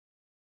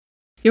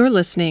You're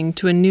listening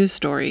to a news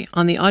story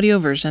on the audio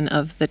version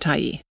of The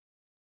Tyee.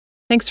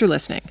 Thanks for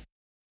listening.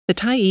 The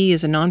Tyee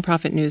is a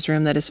nonprofit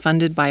newsroom that is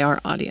funded by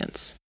our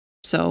audience.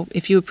 So,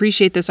 if you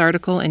appreciate this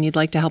article and you'd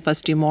like to help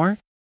us do more,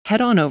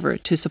 head on over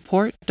to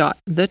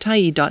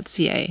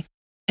support.thetyee.ca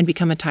and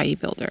become a Tyee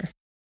builder.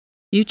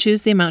 You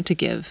choose the amount to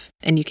give,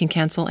 and you can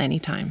cancel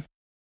anytime.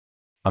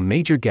 A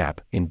major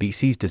gap in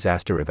BC's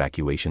disaster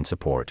evacuation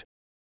support.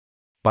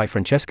 By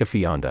Francesca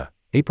Fionda,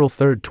 April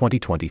 3,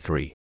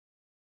 2023.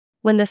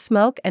 When the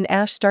smoke and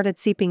ash started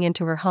seeping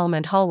into her home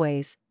and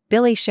hallways,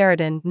 Billy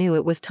Sheridan knew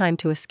it was time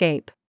to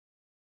escape.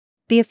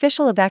 The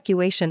official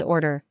evacuation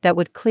order that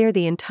would clear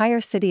the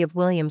entire city of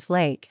Williams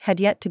Lake had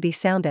yet to be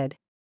sounded.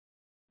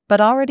 But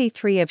already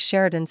 3 of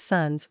Sheridan's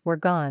sons were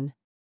gone.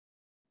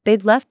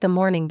 They'd left the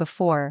morning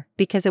before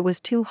because it was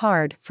too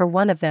hard for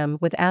one of them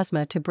with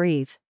asthma to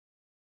breathe.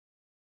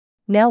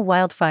 Now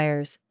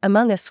wildfires,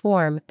 among a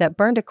swarm that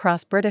burned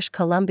across British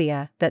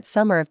Columbia that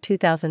summer of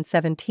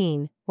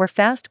 2017, were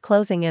fast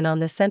closing in on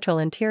the central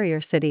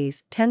interior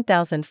city's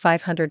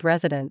 10,500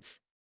 residents.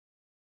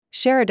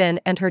 Sheridan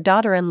and her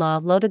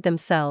daughter-in-law loaded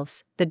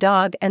themselves, the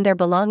dog and their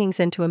belongings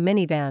into a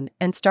minivan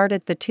and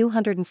started the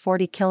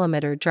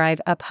 240-kilometer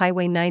drive up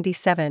Highway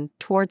 97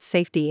 towards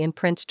safety in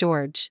Prince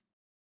George.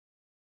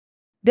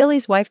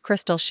 Billy's wife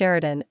Crystal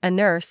Sheridan, a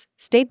nurse,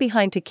 stayed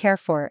behind to care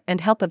for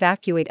and help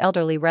evacuate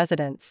elderly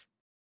residents.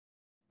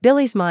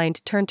 Billy's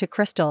mind turned to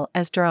Crystal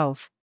as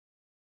drove.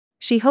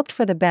 She hoped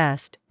for the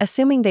best,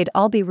 assuming they'd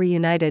all be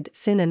reunited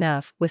soon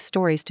enough with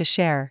stories to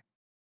share.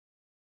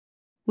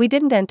 "We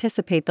didn't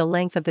anticipate the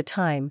length of the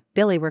time,"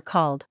 Billy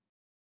recalled.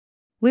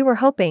 "We were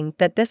hoping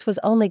that this was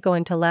only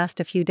going to last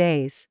a few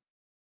days."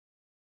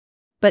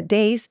 But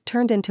days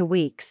turned into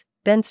weeks,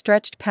 then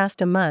stretched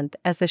past a month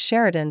as the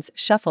Sheridans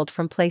shuffled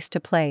from place to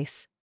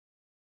place.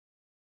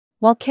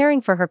 While caring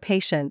for her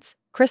patients,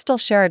 Crystal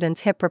Sheridan's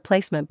hip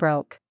replacement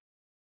broke.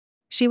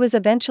 She was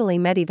eventually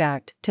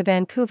medevaced to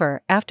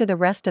Vancouver after the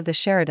rest of the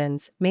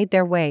Sheridans made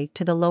their way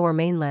to the Lower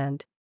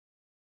Mainland.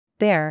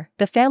 There,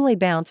 the family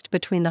bounced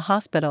between the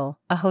hospital,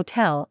 a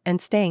hotel,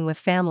 and staying with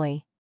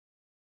family.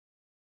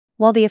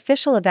 While the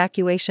official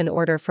evacuation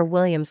order for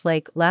Williams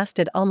Lake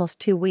lasted almost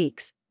 2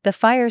 weeks, the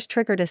fires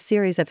triggered a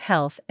series of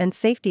health and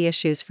safety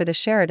issues for the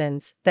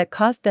Sheridans that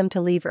caused them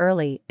to leave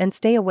early and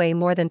stay away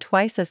more than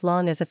twice as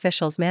long as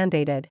officials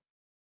mandated.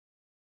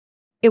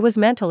 "It was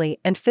mentally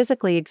and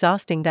physically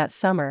exhausting that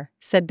summer,"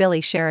 said Billy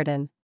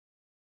Sheridan.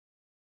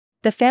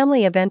 The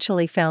family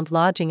eventually found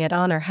lodging at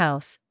Honor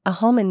House, a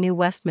home in New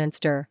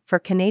Westminster for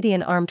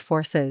Canadian Armed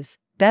Forces,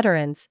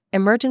 veterans,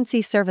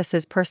 emergency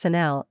services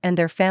personnel and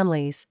their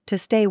families to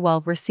stay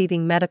while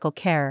receiving medical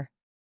care.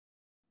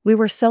 "We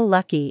were so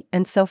lucky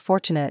and so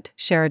fortunate,"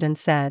 Sheridan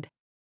said.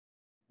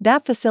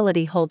 "That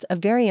facility holds a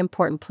very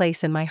important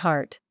place in my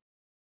heart."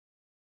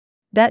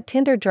 That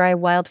tinder-dry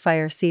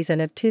wildfire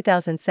season of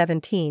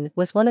 2017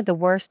 was one of the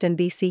worst in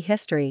BC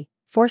history,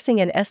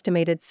 forcing an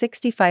estimated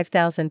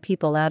 65,000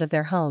 people out of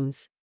their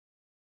homes.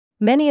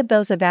 Many of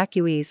those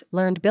evacuees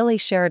learned Billy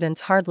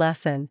Sheridan's hard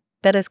lesson,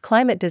 that as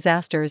climate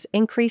disasters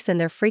increase in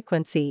their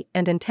frequency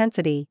and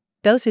intensity,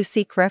 those who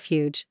seek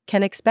refuge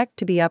can expect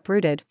to be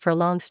uprooted for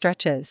long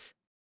stretches.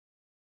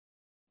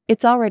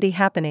 It's already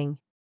happening.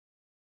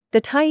 The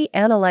Tyee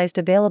analyzed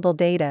available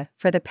data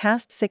for the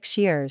past 6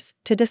 years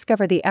to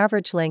discover the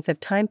average length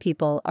of time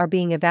people are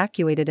being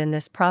evacuated in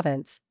this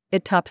province.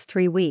 It tops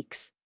 3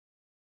 weeks.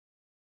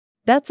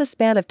 That's a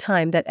span of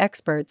time that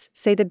experts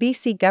say the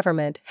BC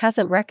government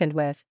hasn't reckoned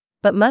with,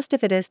 but must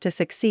if it is to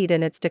succeed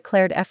in its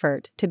declared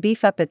effort to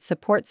beef up its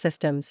support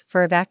systems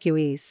for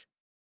evacuees.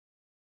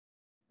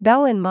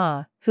 Bowen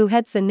Ma, who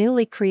heads the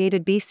newly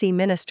created BC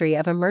Ministry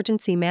of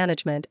Emergency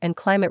Management and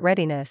Climate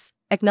Readiness,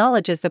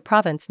 acknowledges the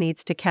province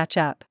needs to catch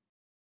up.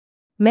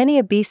 Many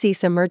of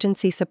BC's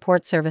emergency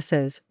support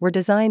services were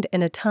designed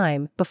in a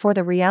time before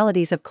the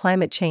realities of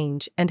climate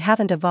change and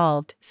haven't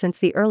evolved since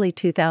the early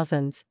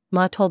 2000s,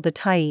 Ma told the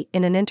Tyee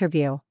in an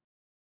interview.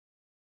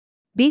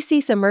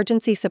 BC's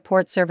Emergency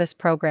Support Service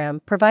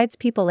program provides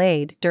people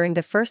aid during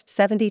the first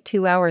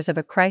 72 hours of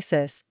a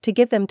crisis to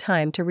give them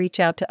time to reach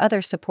out to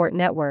other support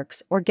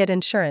networks or get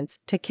insurance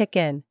to kick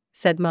in,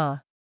 said Ma.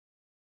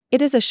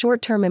 It is a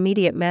short-term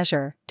immediate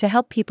measure to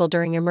help people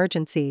during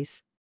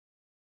emergencies.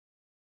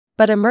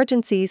 But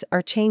emergencies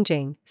are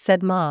changing,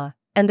 said Ma,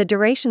 and the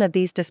duration of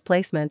these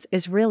displacements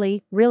is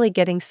really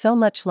getting so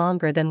much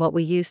longer than what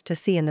we used to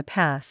see in the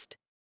past.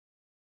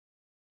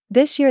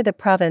 This year the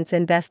province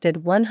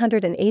invested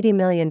 $180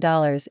 million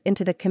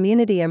into the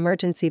Community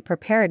Emergency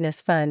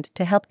Preparedness Fund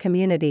to help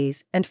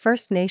communities and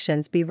First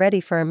Nations be ready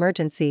for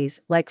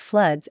emergencies like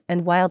floods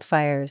and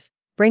wildfires,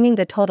 bringing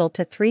the total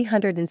to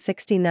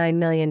 $369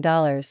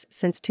 million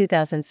since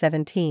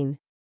 2017.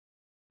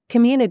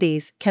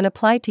 Communities can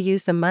apply to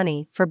use the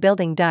money for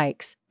building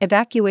dikes,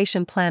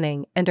 evacuation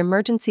planning, and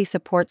emergency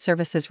support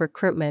services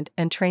recruitment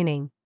and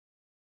training.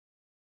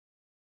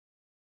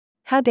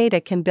 How data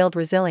can build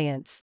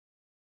resilience.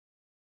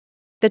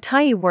 The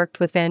Tyee worked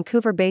with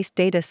Vancouver-based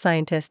data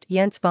scientist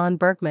Jens von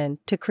Bergman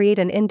to create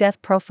an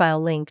in-depth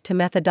profile link to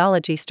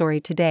methodology story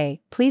today.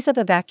 Please of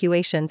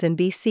evacuations in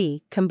BC,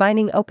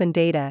 combining open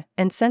data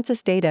and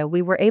census data,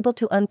 we were able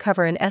to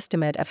uncover an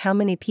estimate of how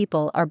many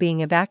people are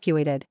being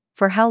evacuated,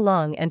 for how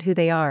long and who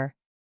they are.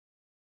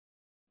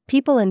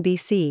 People in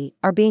BC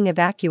are being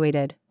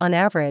evacuated, on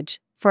average,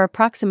 for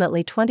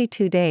approximately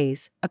 22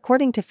 days,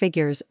 according to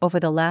figures over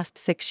the last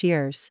 6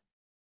 years.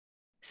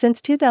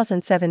 Since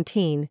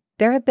 2017,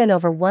 there have been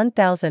over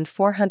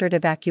 1,400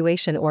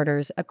 evacuation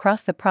orders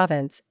across the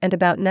province, and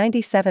about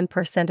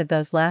 97% of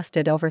those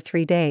lasted over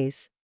 3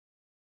 days.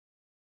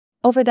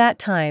 Over that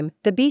time,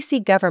 the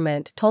BC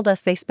government told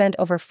us they spent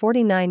over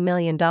 $49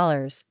 million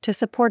to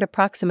support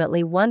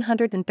approximately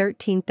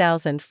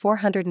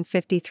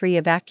 113,453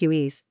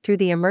 evacuees through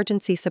the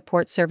Emergency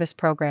Support Service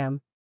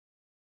Program.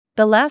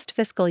 The last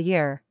fiscal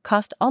year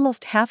cost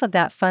almost half of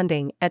that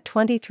funding at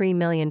 $23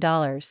 million.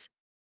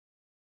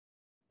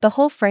 The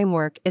whole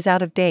framework is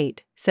out of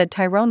date, said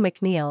Tyrone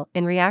McNeil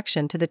in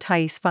reaction to the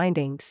Tyee's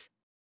findings.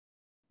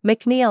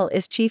 McNeil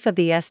is chief of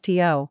the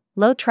STO,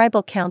 Low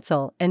Tribal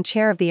Council, and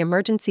chair of the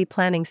Emergency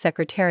Planning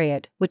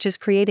Secretariat, which is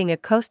creating a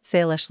Coast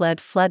Salish-led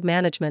flood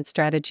management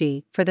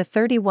strategy for the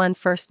 31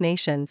 First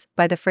Nations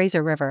by the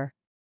Fraser River.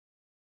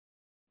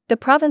 The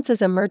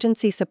province's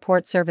emergency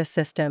support service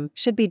system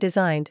should be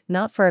designed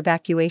not for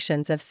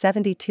evacuations of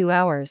 72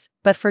 hours,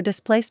 but for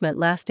displacement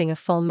lasting a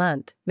full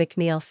month,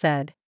 McNeil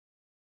said.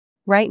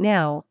 Right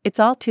now, it's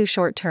all too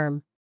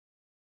short-term.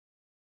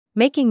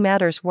 Making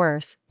matters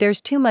worse, there's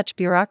too much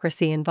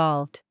bureaucracy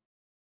involved.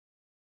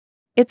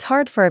 It's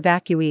hard for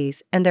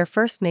evacuees and their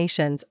First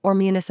Nations or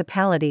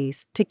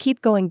municipalities to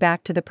keep going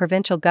back to the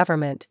provincial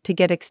government to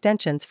get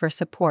extensions for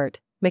support,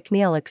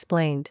 McNeil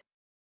explained.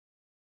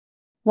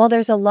 While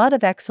there's a lot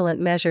of excellent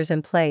measures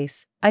in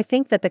place, I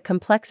think that the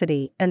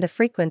complexity and the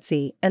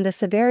frequency and the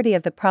severity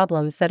of the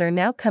problems that are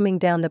now coming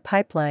down the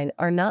pipeline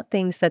are not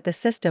things that the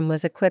system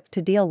was equipped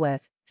to deal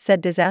with, said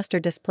disaster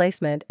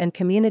displacement and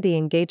community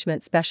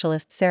engagement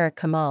specialist Sarah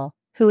Kamal,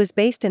 who is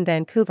based in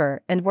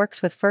Vancouver and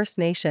works with First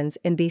Nations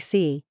in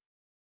BC.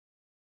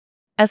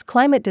 As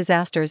climate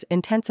disasters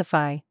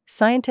intensify,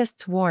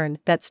 scientists warn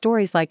that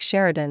stories like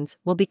Sheridan's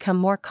will become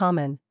more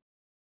common.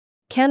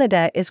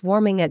 Canada is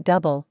warming at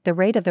double the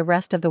rate of the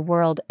rest of the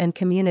world, and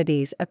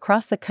communities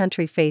across the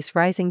country face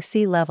rising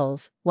sea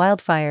levels,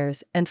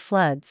 wildfires, and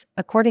floods,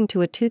 according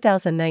to a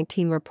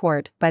 2019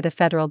 report by the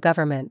federal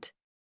government.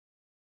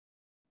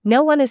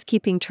 No one is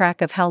keeping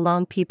track of how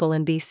long people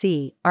in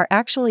BC are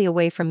actually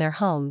away from their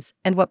homes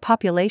and what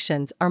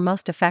populations are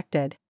most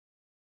affected.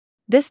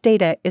 This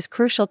data is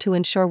crucial to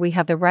ensure we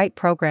have the right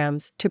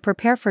programs to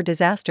prepare for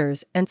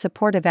disasters and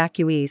support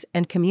evacuees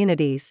and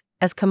communities,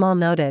 as Kamal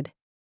noted.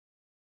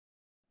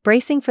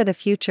 Bracing for the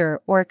future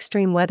or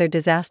extreme weather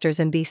disasters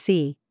in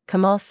BC,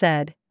 Kamal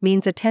said,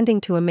 means attending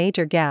to a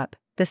major gap,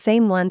 the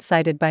same one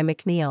cited by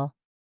McNeil.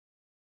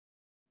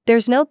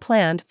 There's no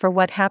plan for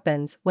what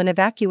happens when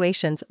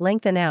evacuations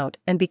lengthen out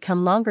and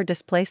become longer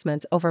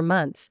displacements over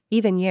months,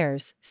 even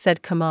years,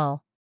 said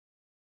Kamal.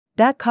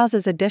 That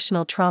causes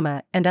additional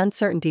trauma and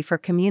uncertainty for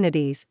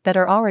communities that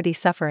are already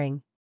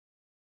suffering.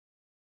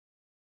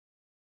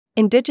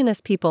 Indigenous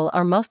people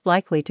are most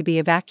likely to be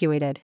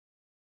evacuated.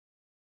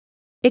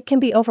 It can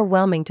be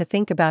overwhelming to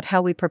think about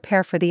how we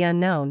prepare for the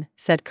unknown,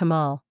 said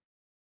Kamal.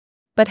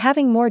 But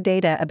having more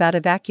data about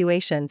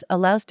evacuations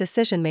allows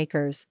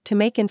decision-makers to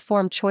make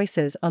informed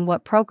choices on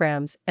what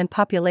programs and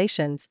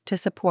populations to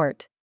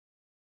support.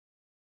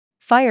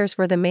 Fires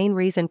were the main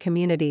reason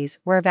communities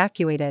were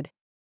evacuated.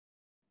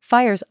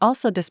 Fires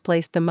also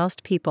displaced the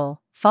most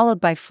people,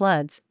 followed by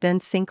floods, then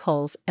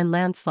sinkholes and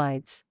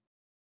landslides.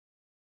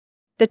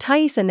 The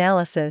Tyee's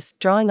analysis,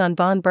 drawing on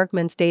von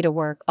Bergman's data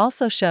work,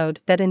 also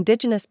showed that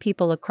Indigenous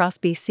people across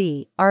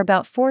BC are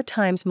about 4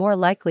 times more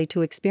likely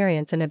to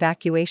experience an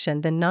evacuation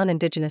than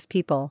non-Indigenous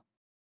people.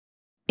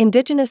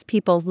 Indigenous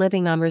people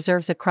living on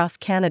reserves across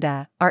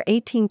Canada are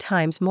 18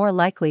 times more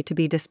likely to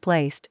be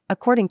displaced,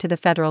 according to the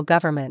federal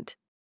government.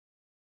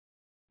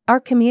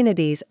 Our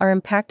communities are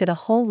impacted a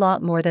whole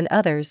lot more than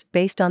others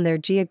based on their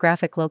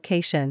geographic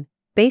location,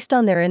 based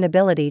on their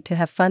inability to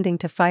have funding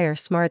to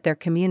fire-smart their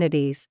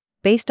communities,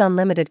 based on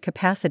limited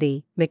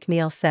capacity,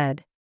 McNeil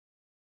said.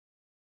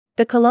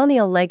 The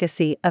colonial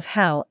legacy of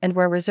how and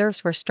where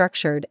reserves were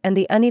structured and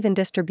the uneven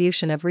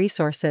distribution of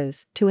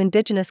resources to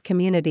Indigenous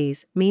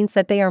communities means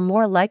that they are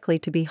more likely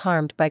to be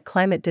harmed by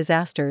climate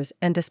disasters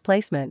and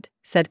displacement,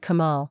 said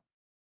Kamal.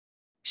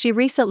 She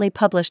recently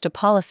published a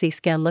policy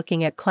scan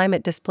looking at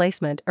climate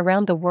displacement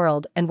around the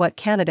world and what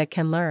Canada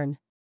can learn.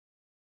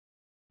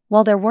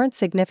 While there weren't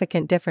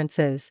significant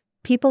differences,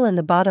 people in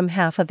the bottom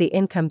half of the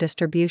income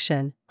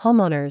distribution,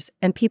 homeowners,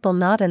 and people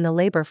not in the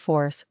labor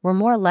force were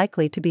more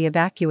likely to be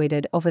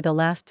evacuated over the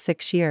last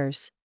 6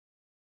 years.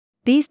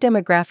 These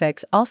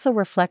demographics also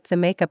reflect the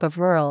makeup of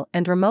rural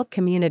and remote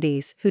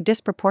communities who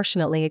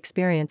disproportionately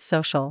experience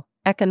social,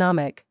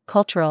 economic,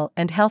 cultural,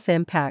 and health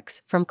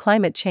impacts from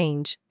climate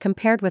change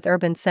compared with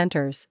urban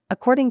centers,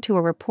 according to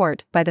a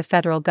report by the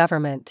federal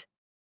government.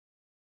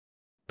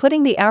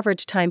 Putting the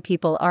average time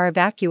people are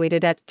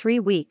evacuated at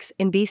 3 weeks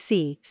in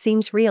BC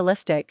seems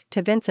realistic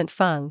to Vincent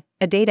Fung,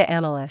 a data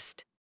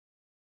analyst.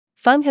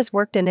 Fung has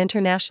worked in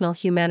international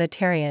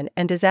humanitarian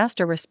and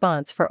disaster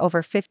response for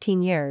over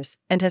 15 years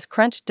and has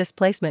crunched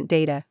displacement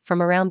data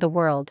from around the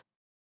world.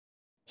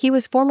 He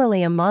was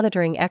formerly a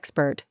monitoring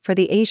expert for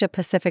the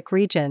Asia-Pacific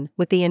region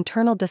with the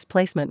Internal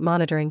Displacement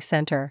Monitoring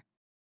Center.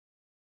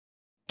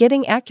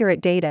 Getting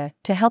accurate data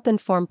to help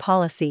inform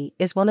policy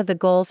is one of the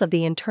goals of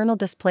the Internal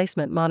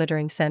Displacement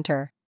Monitoring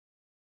Center.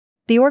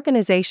 The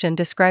organization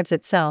describes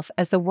itself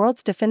as the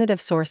world's definitive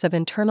source of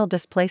internal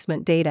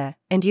displacement data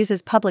and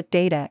uses public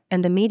data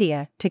and the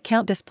media to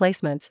count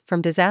displacements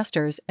from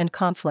disasters and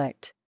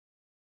conflict.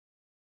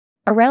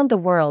 Around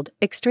the world,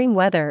 extreme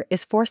weather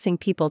is forcing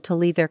people to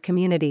leave their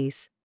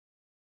communities.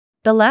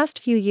 The last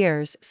few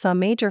years saw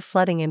major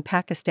flooding in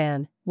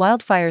Pakistan,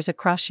 wildfires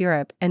across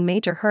Europe, and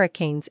major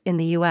hurricanes in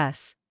the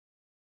US.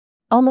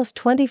 Almost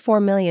 24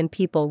 million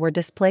people were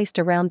displaced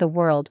around the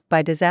world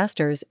by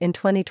disasters in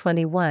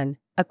 2021,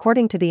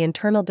 according to the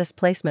Internal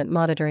Displacement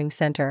Monitoring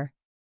Center.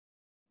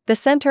 The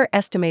center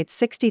estimates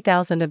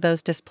 60,000 of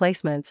those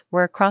displacements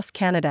were across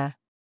Canada.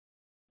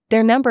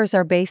 Their numbers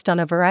are based on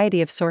a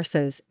variety of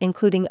sources,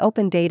 including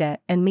open data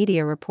and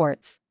media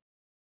reports.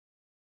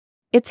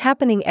 It's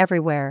happening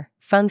everywhere,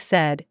 Fung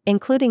said,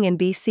 including in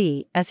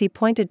BC, as he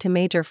pointed to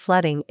major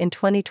flooding in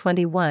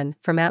 2021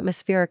 from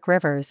atmospheric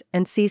rivers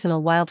and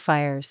seasonal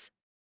wildfires.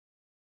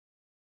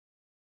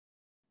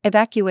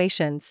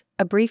 Evacuations,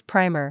 a brief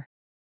primer.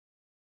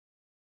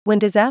 When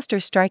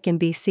disasters strike in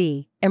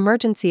BC,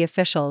 emergency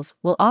officials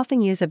will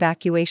often use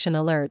evacuation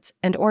alerts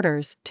and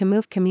orders to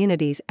move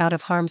communities out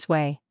of harm's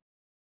way.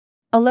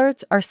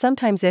 Alerts are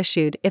sometimes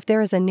issued if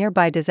there is a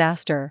nearby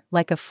disaster,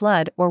 like a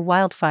flood or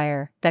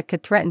wildfire, that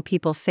could threaten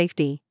people's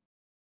safety.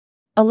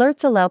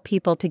 Alerts allow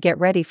people to get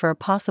ready for a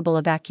possible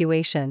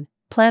evacuation,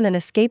 plan an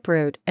escape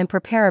route, and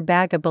prepare a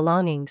bag of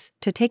belongings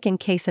to take in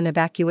case an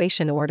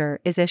evacuation order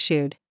is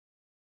issued.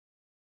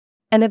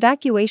 An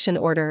evacuation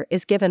order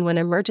is given when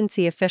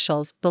emergency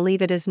officials believe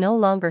it is no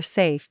longer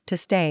safe to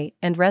stay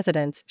and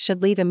residents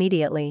should leave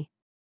immediately.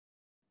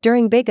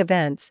 During big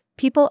events,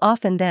 people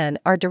often then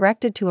are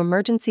directed to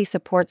emergency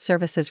support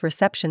services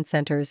reception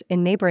centers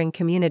in neighboring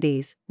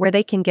communities where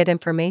they can get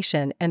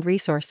information and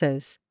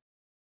resources.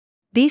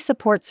 These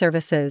support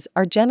services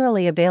are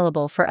generally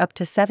available for up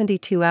to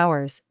 72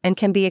 hours and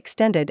can be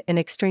extended in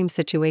extreme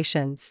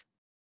situations.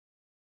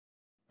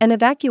 An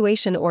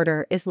evacuation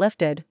order is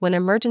lifted when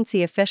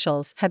emergency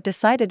officials have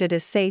decided it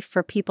is safe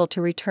for people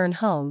to return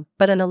home,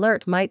 but an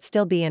alert might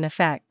still be in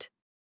effect.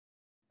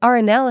 Our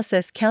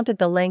analysis counted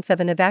the length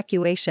of an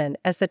evacuation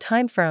as the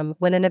time from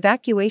when an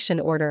evacuation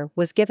order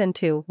was given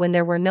to when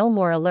there were no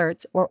more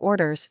alerts or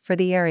orders for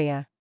the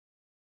area.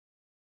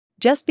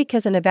 Just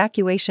because an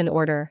evacuation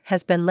order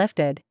has been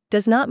lifted,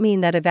 does not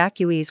mean that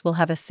evacuees will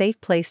have a safe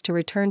place to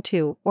return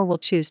to or will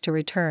choose to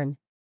return.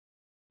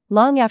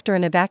 Long after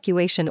an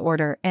evacuation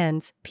order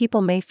ends,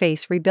 people may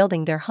face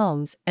rebuilding their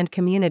homes and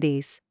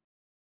communities.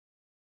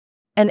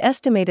 An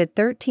estimated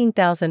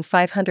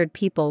 13,500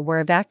 people were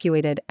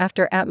evacuated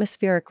after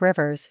atmospheric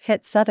rivers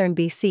hit southern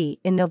BC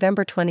in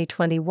November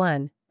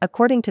 2021,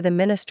 according to the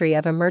Ministry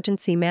of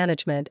Emergency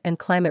Management and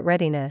Climate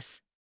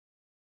Readiness.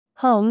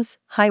 Homes,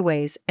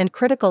 highways, and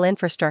critical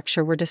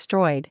infrastructure were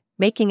destroyed,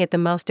 making it the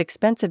most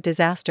expensive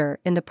disaster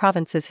in the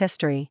province's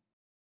history.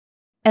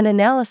 An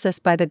analysis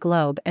by the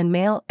Globe and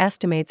Mail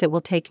estimates it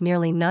will take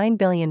nearly $9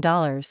 billion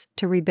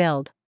to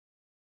rebuild.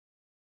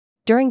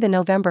 During the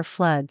November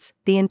floods,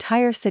 the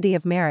entire city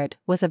of Merritt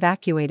was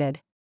evacuated.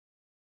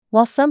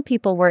 While some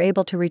people were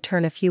able to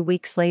return a few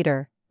weeks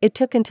later, it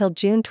took until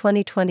June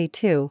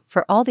 2022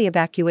 for all the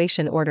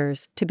evacuation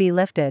orders to be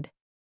lifted.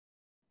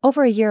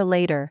 Over a year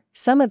later,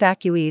 some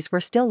evacuees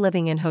were still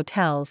living in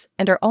hotels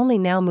and are only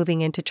now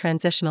moving into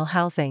transitional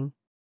housing.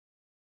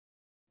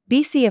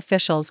 BC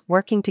officials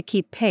working to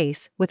keep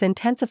pace with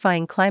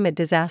intensifying climate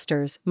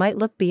disasters might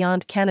look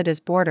beyond Canada's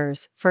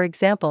borders for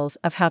examples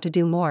of how to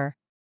do more.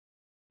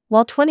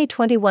 While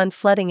 2021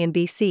 flooding in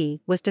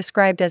BC was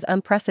described as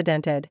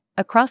unprecedented,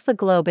 across the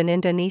globe in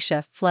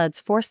Indonesia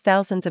floods force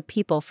thousands of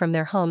people from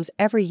their homes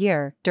every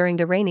year during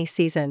the rainy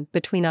season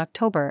between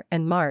October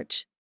and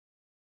March.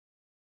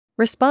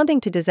 Responding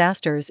to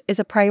disasters is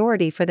a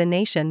priority for the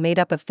nation made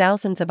up of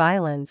thousands of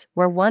islands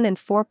where 1 in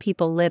 4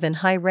 people live in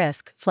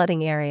high-risk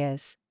flooding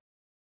areas.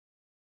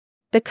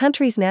 The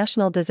country's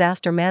National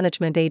Disaster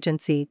Management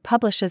Agency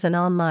publishes an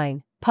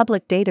online,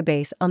 public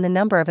database on the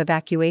number of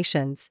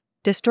evacuations,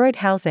 destroyed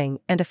housing,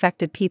 and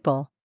affected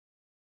people.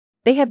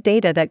 They have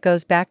data that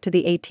goes back to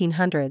the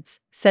 1800s,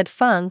 said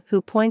Fung,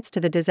 who points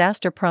to the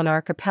disaster-prone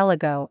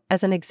archipelago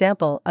as an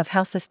example of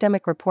how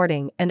systemic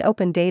reporting and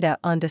open data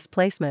on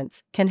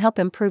displacements can help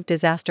improve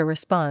disaster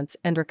response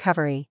and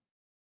recovery.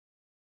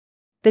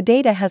 The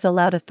data has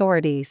allowed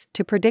authorities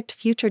to predict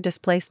future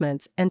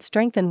displacements and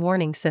strengthen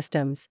warning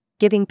systems,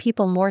 giving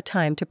people more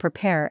time to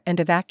prepare and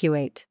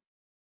evacuate.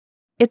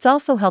 It's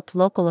also helped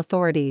local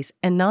authorities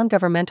and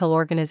non-governmental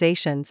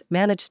organizations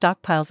manage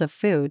stockpiles of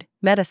food,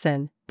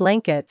 medicine,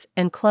 blankets,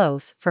 and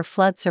clothes for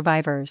flood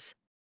survivors.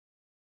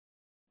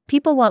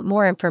 People want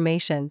more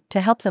information to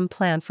help them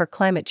plan for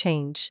climate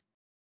change.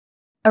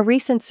 A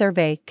recent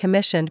survey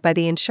commissioned by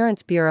the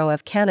Insurance Bureau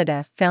of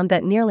Canada found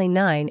that nearly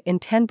 9 in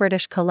 10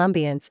 British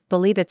Columbians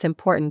believe it's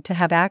important to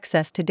have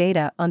access to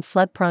data on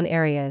flood-prone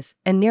areas,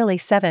 and nearly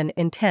 7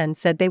 in 10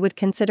 said they would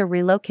consider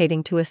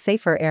relocating to a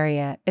safer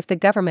area if the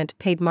government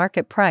paid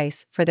market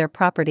price for their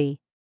property.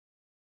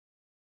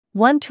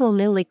 One tool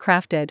newly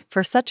crafted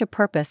for such a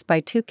purpose by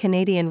 2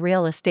 Canadian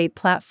real estate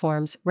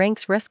platforms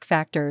ranks risk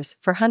factors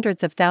for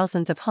hundreds of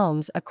thousands of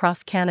homes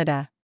across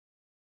Canada.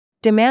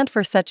 Demand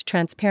for such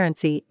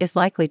transparency is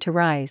likely to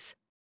rise.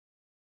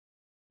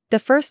 The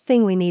first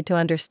thing we need to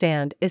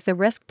understand is the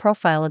risk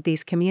profile of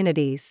these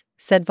communities,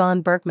 said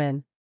Von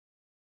Bergman.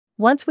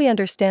 Once we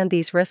understand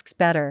these risks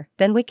better,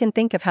 then we can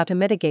think of how to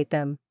mitigate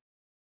them.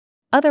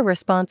 Other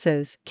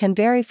responses can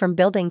vary from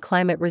building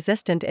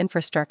climate-resistant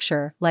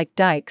infrastructure like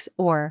dikes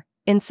or,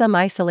 in some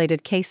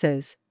isolated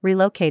cases,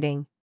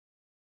 relocating.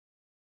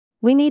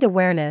 We need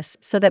awareness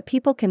so that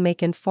people can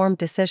make informed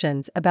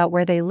decisions about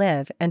where they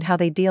live and how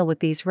they deal with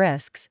these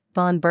risks,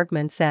 Von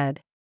Bergman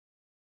said.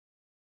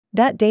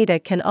 That data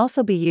can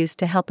also be used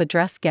to help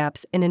address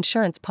gaps in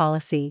insurance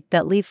policy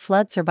that leave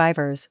flood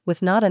survivors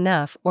with not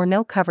enough or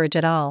no coverage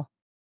at all.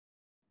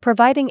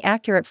 Providing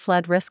accurate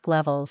flood risk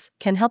levels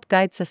can help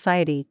guide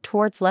society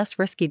towards less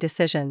risky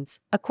decisions,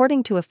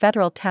 according to a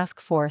federal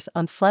task force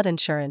on flood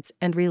insurance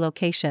and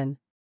relocation.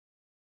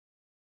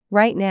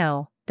 Right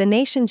now, the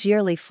nation's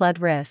yearly flood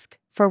risk,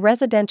 for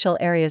residential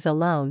areas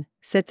alone,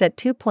 sits at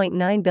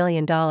 $2.9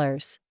 billion.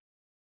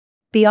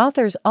 The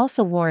authors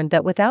also warned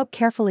that without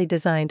carefully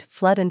designed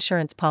flood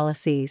insurance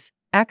policies,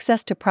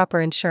 access to proper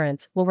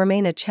insurance will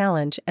remain a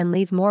challenge and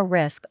leave more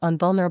risk on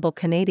vulnerable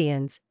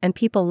Canadians and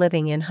people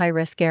living in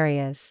high-risk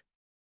areas.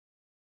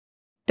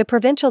 The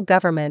provincial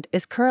government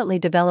is currently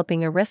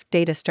developing a risk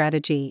data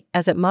strategy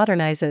as it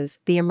modernizes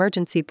the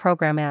Emergency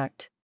Program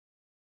Act.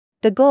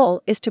 The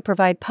goal is to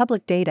provide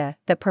public data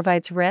that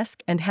provides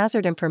risk and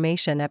hazard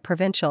information at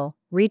provincial,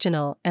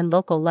 regional, and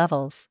local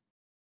levels.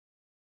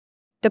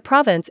 The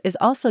province is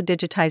also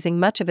digitizing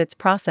much of its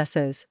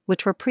processes,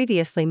 which were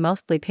previously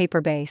mostly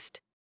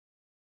paper-based.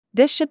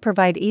 This should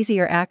provide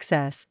easier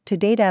access to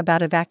data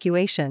about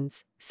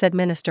evacuations, said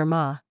Minister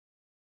Ma.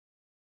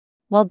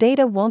 While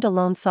data won't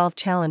alone solve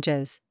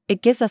challenges,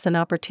 it gives us an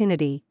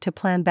opportunity to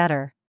plan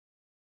better.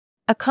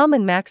 A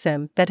common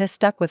maxim that has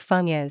stuck with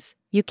Fung is,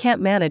 you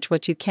can't manage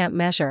what you can't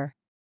measure.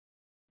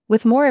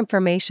 With more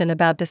information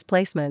about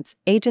displacements,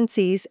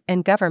 agencies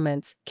and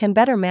governments can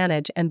better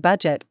manage and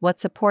budget what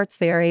supports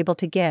they are able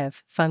to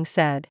give, Fung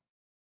said.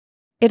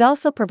 It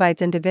also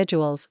provides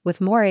individuals with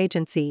more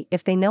agency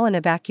if they know an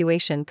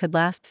evacuation could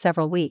last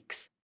several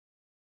weeks.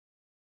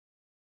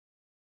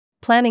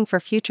 Planning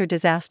for future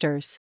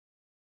disasters.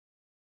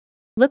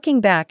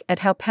 Looking back at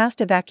how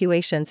past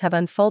evacuations have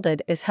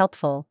unfolded is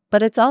helpful,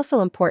 but it's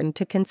also important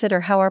to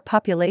consider how our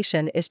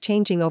population is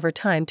changing over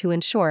time to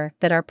ensure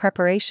that our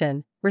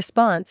preparation,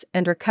 response,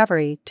 and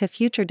recovery to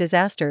future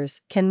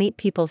disasters can meet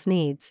people's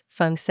needs,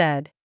 Fung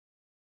said.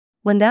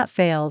 When that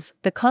fails,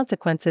 the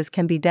consequences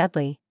can be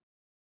deadly.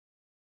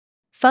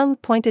 Fung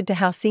pointed to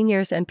how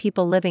seniors and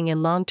people living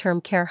in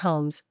long-term care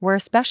homes were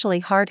especially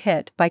hard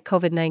hit by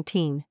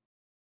COVID-19.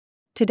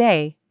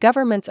 Today,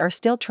 governments are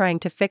still trying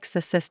to fix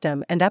the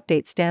system and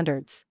update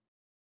standards.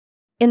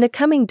 In the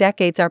coming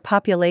decades, our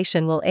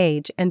population will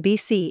age, and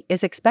BC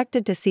is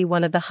expected to see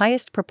one of the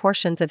highest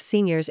proportions of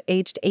seniors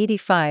aged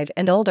 85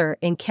 and older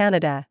in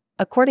Canada,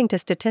 according to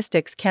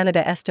Statistics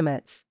Canada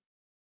estimates.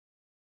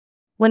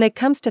 When it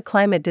comes to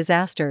climate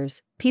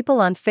disasters,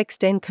 people on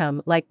fixed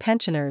income like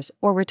pensioners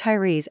or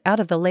retirees out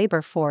of the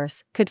labor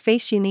force could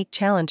face unique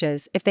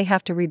challenges if they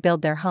have to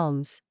rebuild their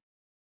homes.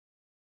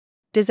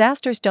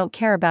 Disasters don't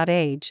care about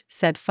age,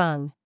 said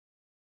Fung.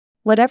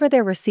 Whatever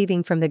they're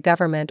receiving from the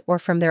government or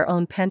from their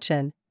own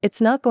pension, it's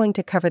not going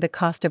to cover the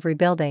cost of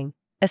rebuilding,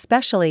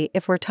 especially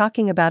if we're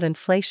talking about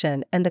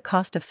inflation and the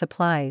cost of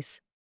supplies.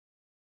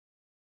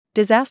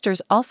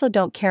 Disasters also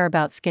don't care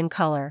about skin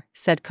color,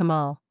 said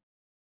Kamal.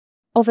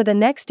 Over the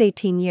next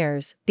 18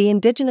 years, the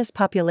Indigenous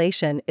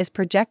population is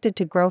projected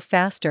to grow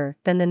faster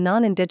than the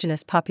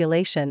non-Indigenous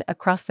population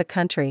across the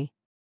country.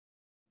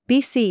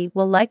 BC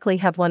will likely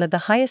have one of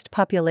the highest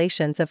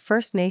populations of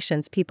First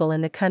Nations people in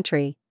the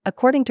country,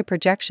 according to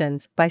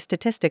projections by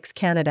Statistics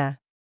Canada.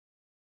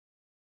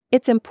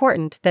 It's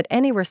important that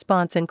any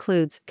response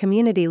includes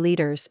community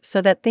leaders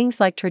so that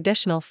things like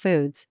traditional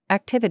foods,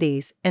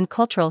 activities, and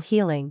cultural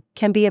healing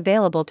can be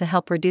available to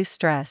help reduce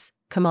stress,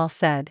 Kamal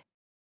said.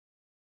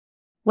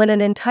 When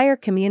an entire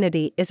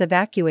community is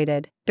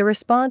evacuated, the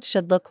response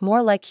should look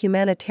more like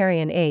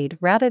humanitarian aid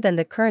rather than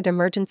the current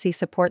emergency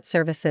support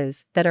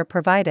services that are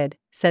provided,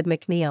 said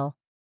McNeil.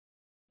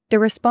 The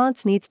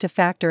response needs to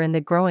factor in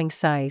the growing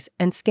size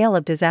and scale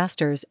of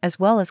disasters as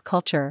well as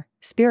culture,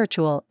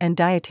 spiritual, and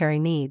dietary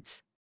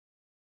needs.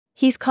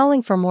 He's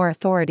calling for more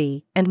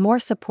authority and more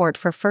support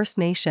for First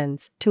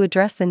Nations to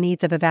address the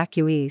needs of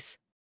evacuees.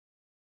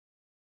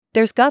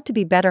 There's got to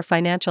be better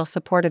financial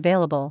support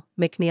available,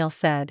 McNeil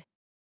said.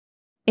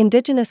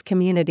 Indigenous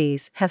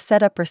communities have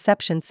set up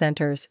reception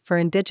centers for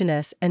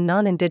Indigenous and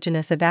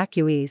non-Indigenous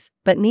evacuees,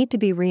 but need to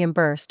be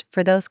reimbursed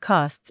for those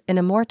costs in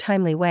a more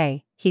timely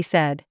way, he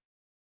said.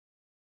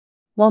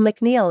 While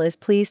McNeil is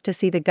pleased to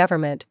see the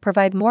government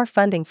provide more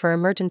funding for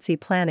emergency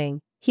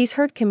planning, he's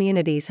heard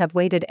communities have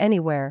waited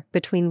anywhere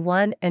between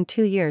 1 and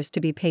 2 years to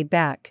be paid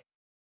back.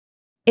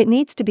 It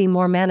needs to be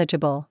more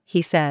manageable,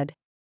 he said.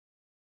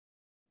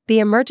 The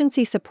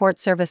Emergency Support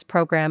Service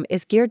program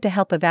is geared to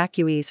help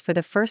evacuees for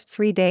the first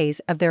 3 days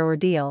of their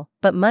ordeal,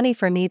 but money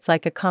for needs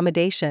like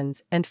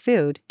accommodations and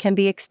food can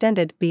be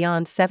extended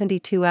beyond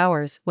 72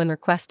 hours when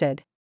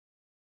requested.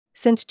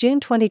 Since June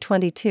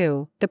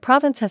 2022, the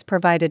province has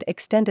provided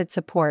extended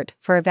support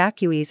for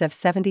evacuees of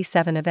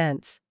 77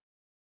 events.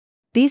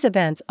 These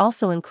events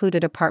also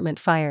included apartment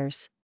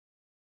fires.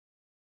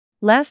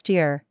 Last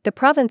year, the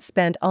province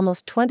spent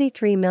almost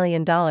 $23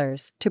 million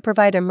to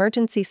provide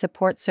emergency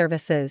support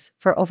services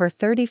for over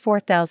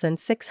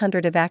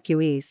 34,600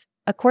 evacuees,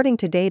 according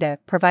to data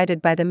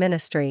provided by the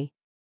ministry.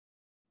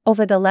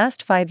 Over the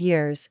last 5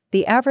 years,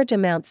 the average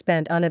amount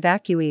spent on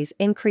evacuees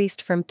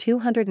increased from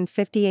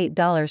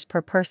 $258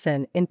 per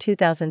person in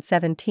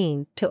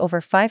 2017 to over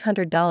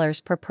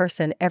 $500 per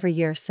person every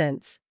year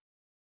since.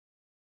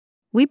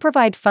 We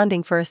provide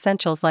funding for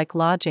essentials like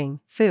lodging,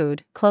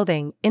 food,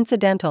 clothing,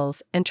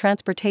 incidentals, and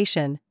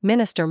transportation,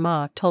 Minister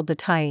Ma told the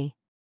Tyee.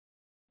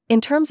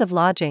 In terms of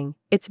lodging,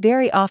 it's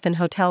very often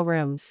hotel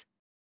rooms.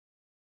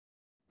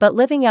 But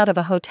living out of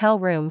a hotel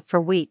room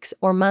for weeks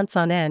or months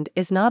on end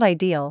is not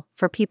ideal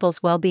for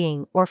people's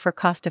well-being or for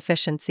cost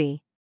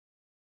efficiency.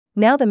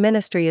 Now the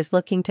ministry is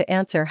looking to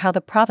answer how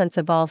the province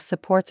evolves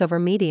supports over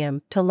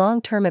medium to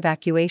long-term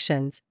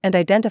evacuations and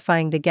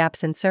identifying the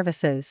gaps in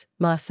services,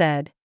 Ma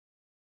said.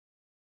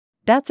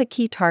 That's a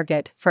key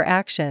target for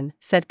action,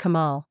 said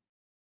Kamal.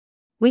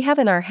 We have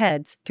in our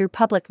heads, through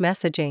public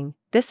messaging,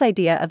 this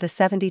idea of the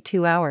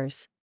 72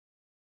 hours.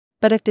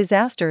 But if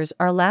disasters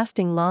are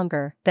lasting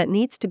longer, that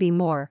needs to be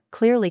more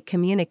clearly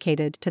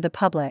communicated to the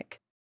public.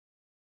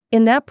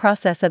 In that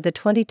process of the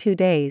 22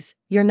 days,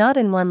 you're not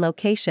in one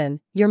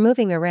location, you're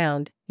moving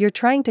around, you're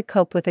trying to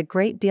cope with a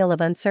great deal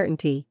of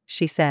uncertainty,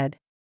 she said.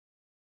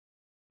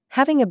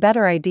 Having a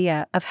better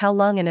idea of how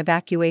long an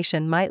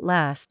evacuation might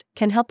last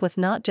can help with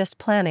not just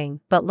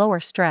planning but lower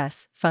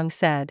stress, Fung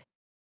said.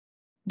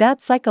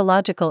 That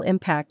psychological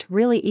impact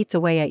really eats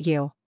away at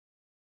you.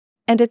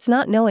 And it's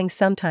not knowing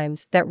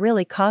sometimes that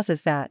really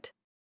causes that.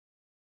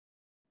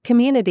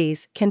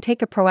 Communities can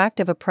take a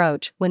proactive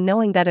approach when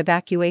knowing that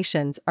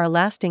evacuations are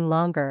lasting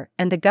longer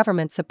and the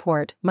government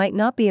support might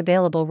not be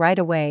available right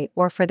away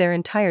or for their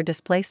entire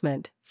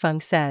displacement, Fung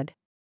said.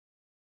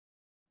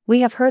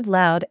 We have heard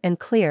loud and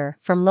clear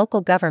from local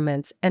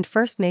governments and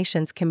First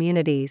Nations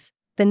communities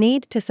the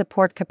need to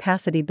support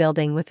capacity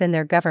building within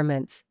their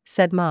governments,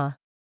 said Ma.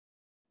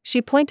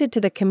 She pointed to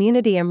the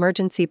Community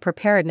Emergency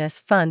Preparedness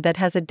Fund that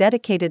has a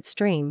dedicated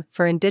stream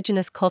for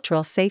Indigenous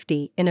cultural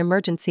safety in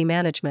emergency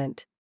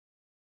management.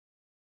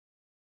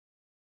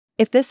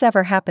 If this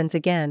ever happens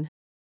again.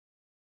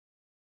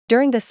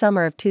 During the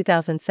summer of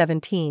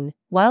 2017,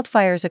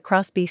 wildfires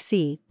across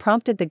BC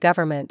prompted the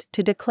government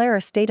to declare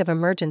a state of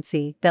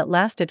emergency that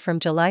lasted from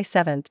July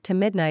 7 to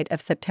midnight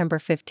of September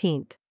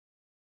 15.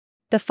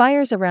 The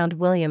fires around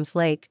Williams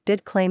Lake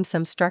did claim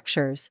some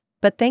structures,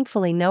 but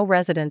thankfully no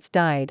residents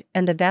died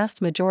and the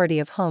vast majority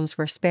of homes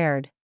were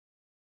spared.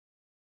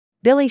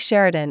 Billy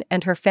Sheridan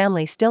and her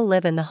family still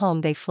live in the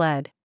home they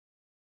fled.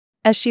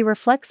 As she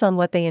reflects on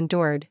what they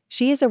endured,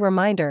 she is a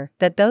reminder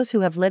that those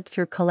who have lived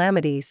through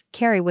calamities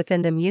carry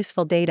within them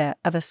useful data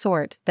of a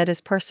sort that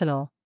is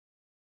personal.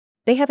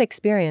 They have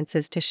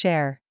experiences to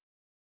share.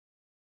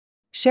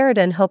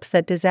 Sheridan hopes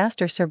that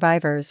disaster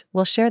survivors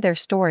will share their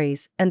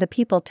stories and the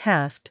people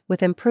tasked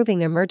with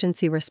improving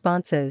emergency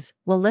responses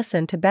will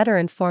listen to better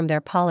inform their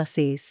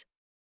policies.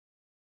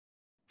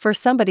 For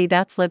somebody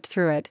that's lived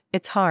through it,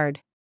 it's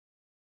hard.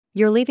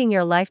 You're leaving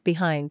your life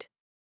behind.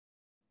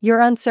 You're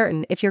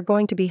uncertain if you're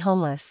going to be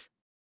homeless.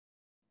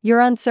 You're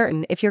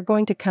uncertain if you're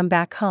going to come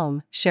back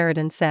home,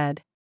 Sheridan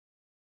said.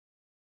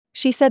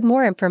 She said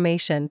more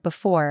information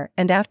before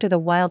and after the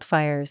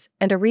wildfires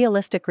and a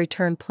realistic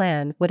return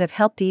plan would have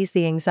helped ease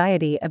the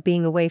anxiety of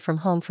being away from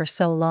home for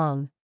so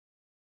long.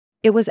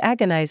 It was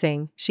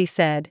agonizing, she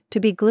said, to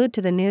be glued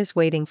to the news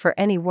waiting for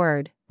any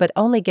word, but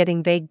only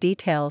getting vague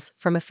details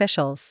from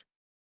officials.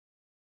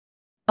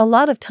 A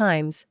lot of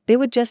times, they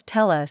would just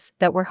tell us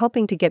that we're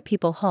hoping to get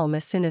people home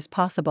as soon as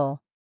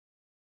possible.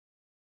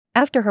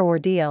 After her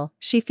ordeal,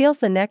 she feels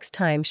the next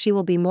time she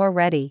will be more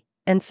ready,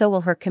 and so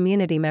will her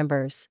community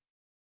members.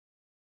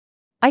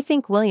 I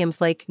think Williams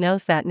Lake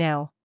knows that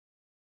now.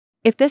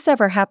 If this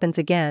ever happens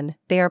again,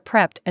 they are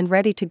prepped and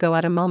ready to go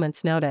at a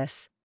moment's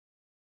notice.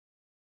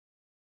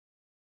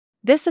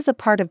 This is a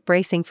part of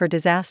Bracing for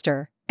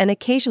Disaster, an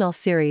occasional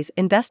series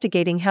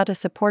investigating how to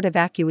support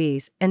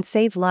evacuees and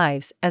save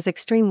lives as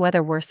extreme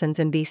weather worsens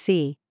in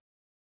BC.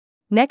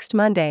 Next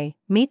Monday,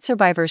 meet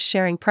survivors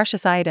sharing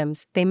precious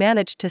items they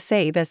managed to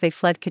save as they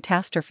fled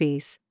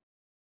catastrophes.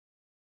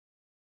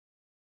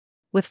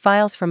 With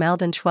files from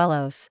Alden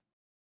Schwellos.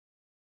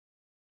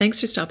 Thanks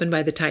for stopping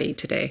by the Tyee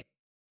today.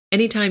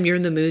 Anytime you're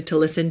in the mood to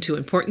listen to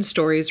important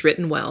stories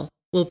written well,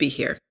 we'll be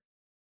here.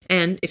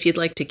 And if you'd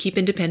like to keep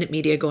independent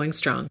media going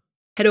strong,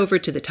 head over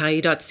to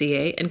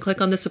thetyee.ca and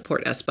click on the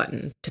Support Us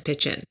button to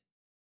pitch in.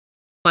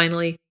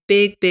 Finally,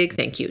 big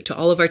thank you to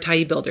all of our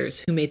Tyee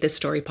builders who made this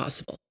story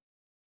possible.